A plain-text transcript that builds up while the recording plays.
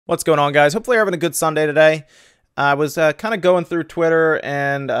What's going on, guys? Hopefully you're having a good Sunday today. I was kind of going through Twitter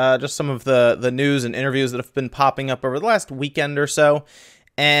and just some of the news and interviews that have been popping up over the last weekend or so.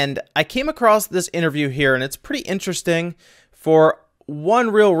 And I came across this interview here, and it's pretty interesting for one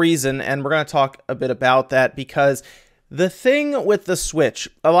real reason, and we're going to talk a bit about that because the thing with the Switch,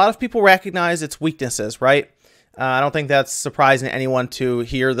 a lot of people recognize its weaknesses, right? I don't think that's surprising to anyone to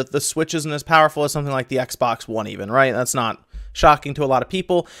hear that the Switch isn't as powerful as something like the Xbox One even, right? That's not shocking to a lot of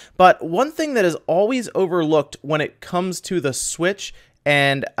people. But one thing that is always overlooked when it comes to the Switch,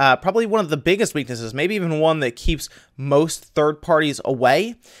 and probably one of the biggest weaknesses, maybe even one that keeps most third parties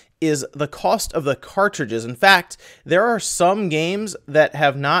away, is the cost of the cartridges. In fact, there are some games that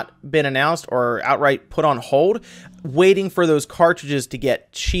have not been announced or outright put on hold, waiting for those cartridges to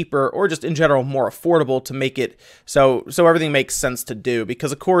get cheaper or just in general more affordable to make it so everything makes sense to do.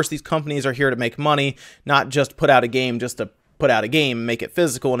 Because of course these companies are here to make money, not just put out a game just to put out a game, make it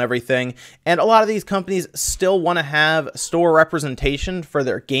physical and everything. And a lot of these companies still want to have store representation for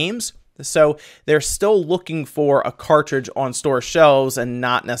their games. So they're still looking for a cartridge on store shelves and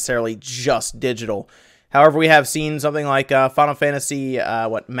not necessarily just digital. However, we have seen something like Final Fantasy,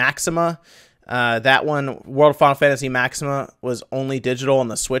 Maxima. That one, World of Final Fantasy Maxima, was only digital on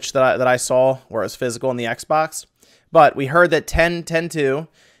the Switch that I saw, whereas physical on the Xbox. But we heard that 10.2,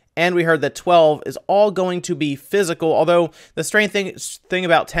 and we heard that 12 is all going to be physical, although the strange thing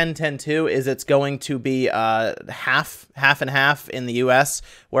about 10.2 is it's going to be half and half in the US,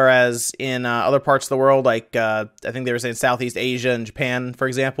 whereas in other parts of the world, like I think they were saying Southeast Asia and Japan, for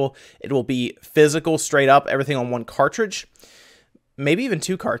example, it will be physical straight up, everything on one cartridge, maybe even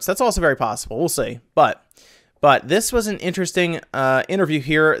two carts. That's also very possible. We'll see. But this was an interesting interview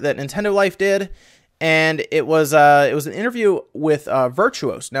here that Nintendo Life did. And it was an interview with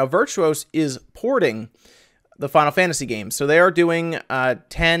Virtuos. Now, Virtuos is porting the Final Fantasy games. So they are doing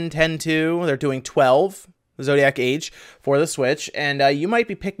 10.2, they're doing 12, Zodiac Age, for the Switch. And you might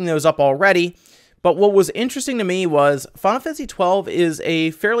be picking those up already. But what was interesting to me was Final Fantasy 12 is a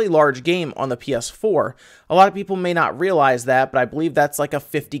fairly large game on the PS4. A lot of people may not realize that, but I believe that's like a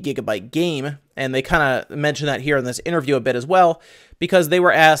 50 gigabyte game. And they kind of mentioned that here in this interview a bit as well, because they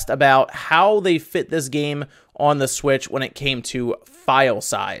were asked about how they fit this game on the Switch when it came to file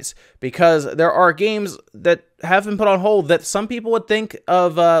size. Because there are games that have been put on hold that some people would think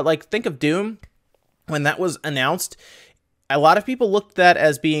of, think of Doom when that was announced. A lot of people looked at that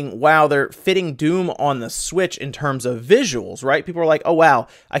as being, wow, they're fitting Doom on the Switch in terms of visuals, right? People are like, oh, wow,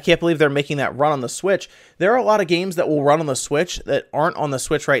 I can't believe they're making that run on the Switch. There are a lot of games that will run on the Switch that aren't on the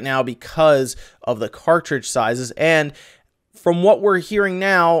Switch right now because of the cartridge sizes. And from what we're hearing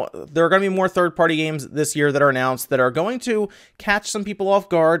now, there are going to be more third-party games this year that are announced that are going to catch some people off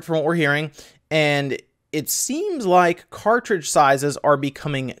guard from what we're hearing. And it seems like cartridge sizes are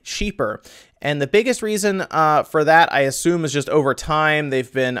becoming cheaper. And the biggest reason for that, I assume, is just over time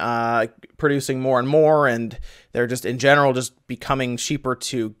they've been producing more and more, and they're just in general just becoming cheaper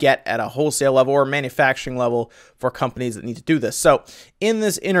to get at a wholesale level or manufacturing level for companies that need to do this. So in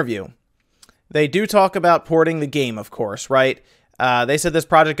this interview, they do talk about porting the game, of course, right? They said this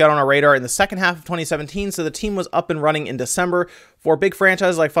project got on our radar in the second half of 2017, so the team was up and running in December. For big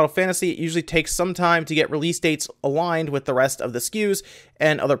franchises like Final Fantasy, it usually takes some time to get release dates aligned with the rest of the SKUs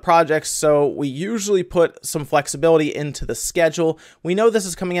and other projects, so we usually put some flexibility into the schedule. We know this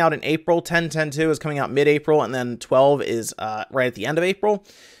is coming out in April. 10.2 is coming out mid-April, and then 12 is right at the end of April.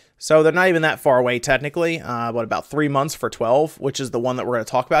 So they're not even that far away, technically. About 3 months for 12, which is the one that we're going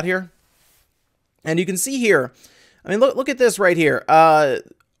to talk about here. And you can see here, I mean, look at this right here,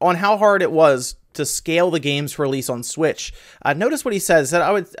 on how hard it was to scale the game's release on Switch. Notice what he says, that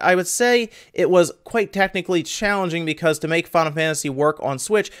I would say it was quite technically challenging because to make Final Fantasy work on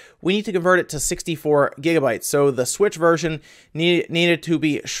Switch, we need to convert it to 64 gigabytes. So the Switch version needed to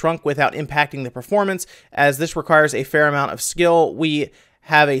be shrunk without impacting the performance, as this requires a fair amount of skill. We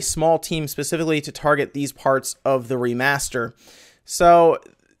have a small team specifically to target these parts of the remaster. So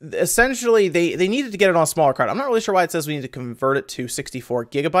essentially, they needed to get it on a smaller card. I'm not really sure why it says we need to convert it to 64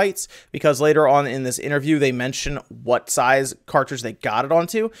 gigabytes, because later on in this interview, they mention what size cartridge they got it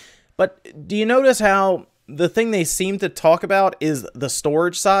onto. But do you notice how the thing they seem to talk about is the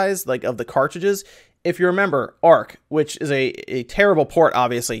storage size, like, of the cartridges? If you remember, ARC, which is a terrible port,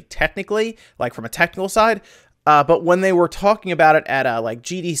 obviously, technically, like from a technical side, but when they were talking about it at like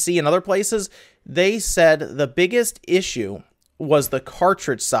GDC and other places, they said the biggest issue was the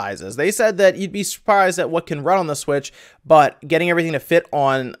cartridge sizes. They said that you'd be surprised at what can run on the Switch, but getting everything to fit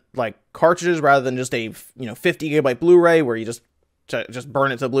on like cartridges rather than just a 50 gigabyte Blu-ray where you just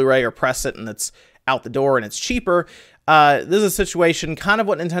burn it to Blu-ray or press it and it's out the door and it's cheaper. this is a situation kind of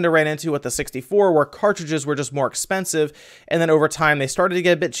what Nintendo ran into with the 64, where cartridges were just more expensive, and then over time they started to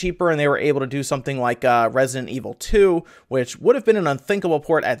get a bit cheaper, and they were able to do something like Resident Evil 2, which would have been an unthinkable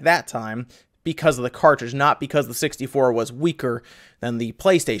port at that time because of the cartridge, not because the 64 was weaker than the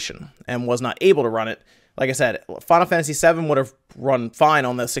PlayStation and was not able to run it. Like I said, Final Fantasy VII would have run fine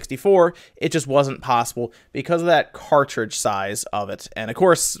on the 64. It just wasn't possible because of that cartridge size of it. And of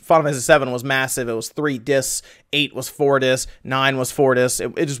course, Final Fantasy VII was massive. It was 3 discs, 8 was 4 discs, 9 was 4 discs.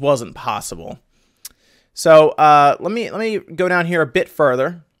 It just wasn't possible. So let me go down here a bit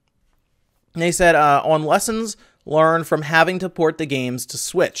further. They said, on lessons learned from having to port the games to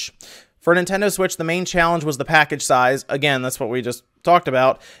Switch. For Nintendo Switch, the main challenge was the package size. Again, that's what we just talked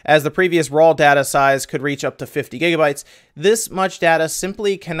about, as the previous raw data size could reach up to 50 gigabytes. This much data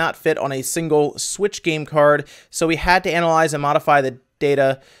simply cannot fit on a single Switch game card, so we had to analyze and modify the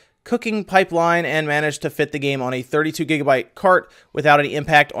data cooking pipeline and managed to fit the game on a 32 gigabyte cart without any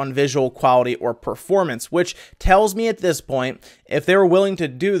impact on visual quality or performance, which tells me at this point, if they were willing to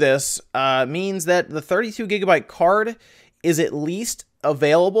do this, means that the 32 gigabyte card is at least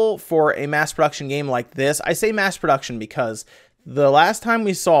available for a mass production game like this. I say mass production because the last time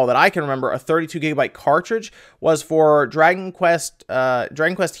we saw that I can remember a 32 gigabyte cartridge was for Dragon Quest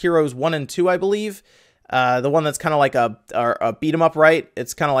Heroes 1 and 2, I believe. The one that's kind of like a beat 'em up, right?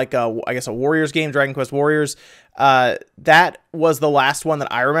 It's kind of like I guess a Warriors game, Dragon Quest Warriors. That was the last one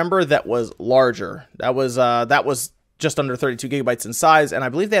that I remember that was larger. That was just under 32 gigabytes in size, and I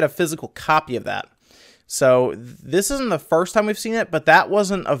believe they had a physical copy of that. So this isn't the first time we've seen it, but that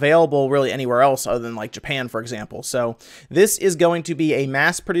wasn't available really anywhere else other than like Japan, for example. So this is going to be a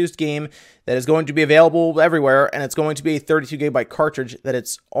mass-produced game that is going to be available everywhere, and it's going to be a 32 gigabyte cartridge that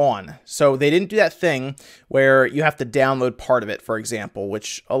it's on. So they didn't do that thing where you have to download part of it, for example,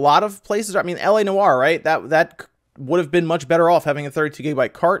 which a lot of places, I mean, LA Noire, right? That would have been much better off having a 32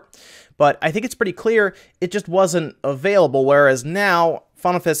 gigabyte cart, but I think it's pretty clear it just wasn't available, whereas now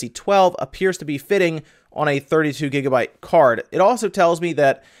Final Fantasy XII appears to be fitting on a 32 gigabyte card. It also tells me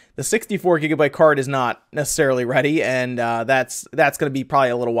that the 64 gigabyte card is not necessarily ready, and that's going to be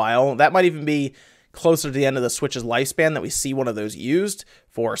probably a little while. That might even be closer to the end of the Switch's lifespan that we see one of those used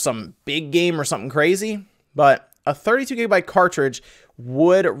for some big game or something crazy. But a 32 gigabyte cartridge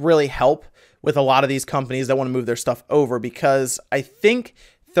would really help with a lot of these companies that want to move their stuff over, because I think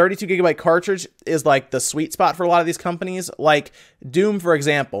 32 gigabyte cartridge is like the sweet spot for a lot of these companies. Like Doom, for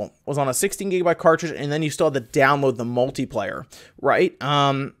example, was on a 16 gigabyte cartridge, and then you still had to download the multiplayer, right?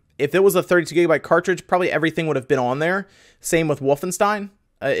 If it was a 32 gigabyte cartridge, probably everything would have been on there. Same with Wolfenstein.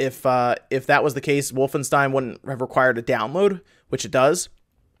 If that was the case, Wolfenstein wouldn't have required a download, which it does.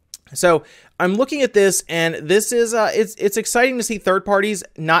 So I'm looking at this, and this is it's exciting to see third parties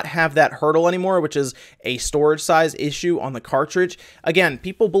not have that hurdle anymore, which is a storage size issue on the cartridge. Again,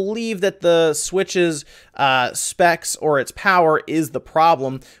 people believe that the Switch's specs or its power is the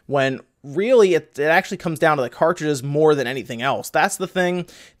problem, when really it actually comes down to the cartridges more than anything else. That's the thing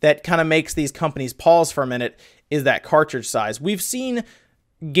that kind of makes these companies pause for a minute, is that cartridge size. We've seen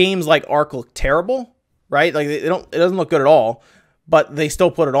games like Ark look terrible, right? Like it doesn't look good at all, but they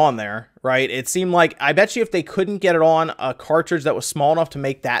still put it on there, right? It seemed like, I bet you if they couldn't get it on a cartridge that was small enough to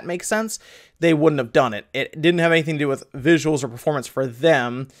make that make sense, they wouldn't have done it. It didn't have anything to do with visuals or performance for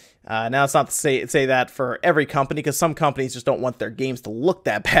them. Now, it's not to say that for every company, because some companies just don't want their games to look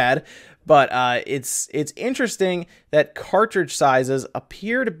that bad. But it's interesting that cartridge sizes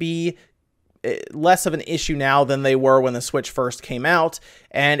appear to be less of an issue now than they were when the Switch first came out,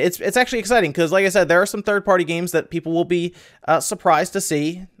 and it's actually exciting because, like I said, there are some third-party games that people will be surprised to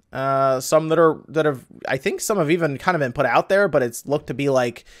see. Some that have I think some have even kind of been put out there, but it's looked to be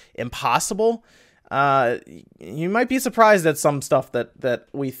like impossible. You might be surprised at some stuff that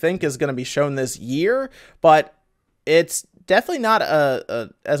we think is going to be shown this year, but it's definitely not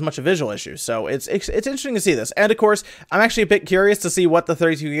as much a visual issue. So it's interesting to see this. And of course, I'm actually a bit curious to see what the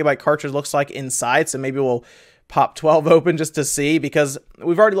 32 gigabyte cartridge looks like inside. So maybe we'll pop 12 open just to see, because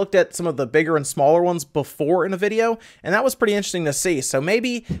we've already looked at some of the bigger and smaller ones before in a video, and that was pretty interesting to see. So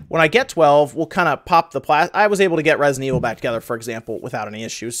maybe when I get 12, we'll kind of pop the plastic. I was able to get Resident Evil back together, for example, without any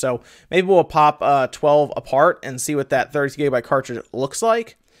issues. So maybe we'll pop 12 apart and see what that 32 gigabyte cartridge looks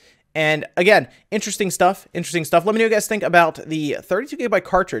like. And again, interesting stuff. Let me know what you guys think about the 32 gigabyte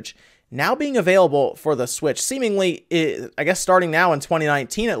cartridge now being available for the Switch. Seemingly, I guess starting now in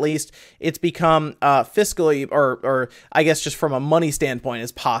 2019 at least, it's become fiscally, or I guess just from a money standpoint,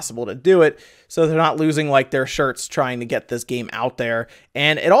 it's possible to do it. So they're not losing like their shirts trying to get this game out there.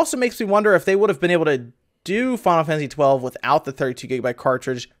 And it also makes me wonder if they would have been able to do Final Fantasy XII without the 32 gigabyte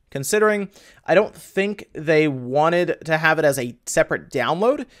cartridge considering I don't think they wanted to have it as a separate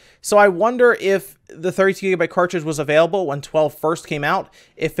download. So I wonder if the 32GB cartridge was available when 12 first came out,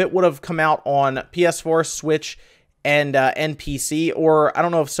 if it would have come out on PS4, Switch, and PC, or I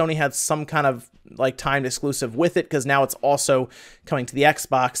don't know if Sony had some kind of like timed exclusive with it, because now it's also coming to the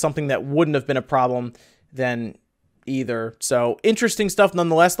Xbox, something that wouldn't have been a problem then either. So interesting stuff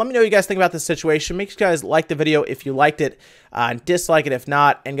nonetheless. Let me know what you guys think about this situation. Make sure you guys like the video if you liked it, dislike it if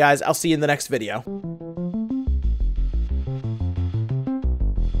not, and guys, I'll see you in the next video.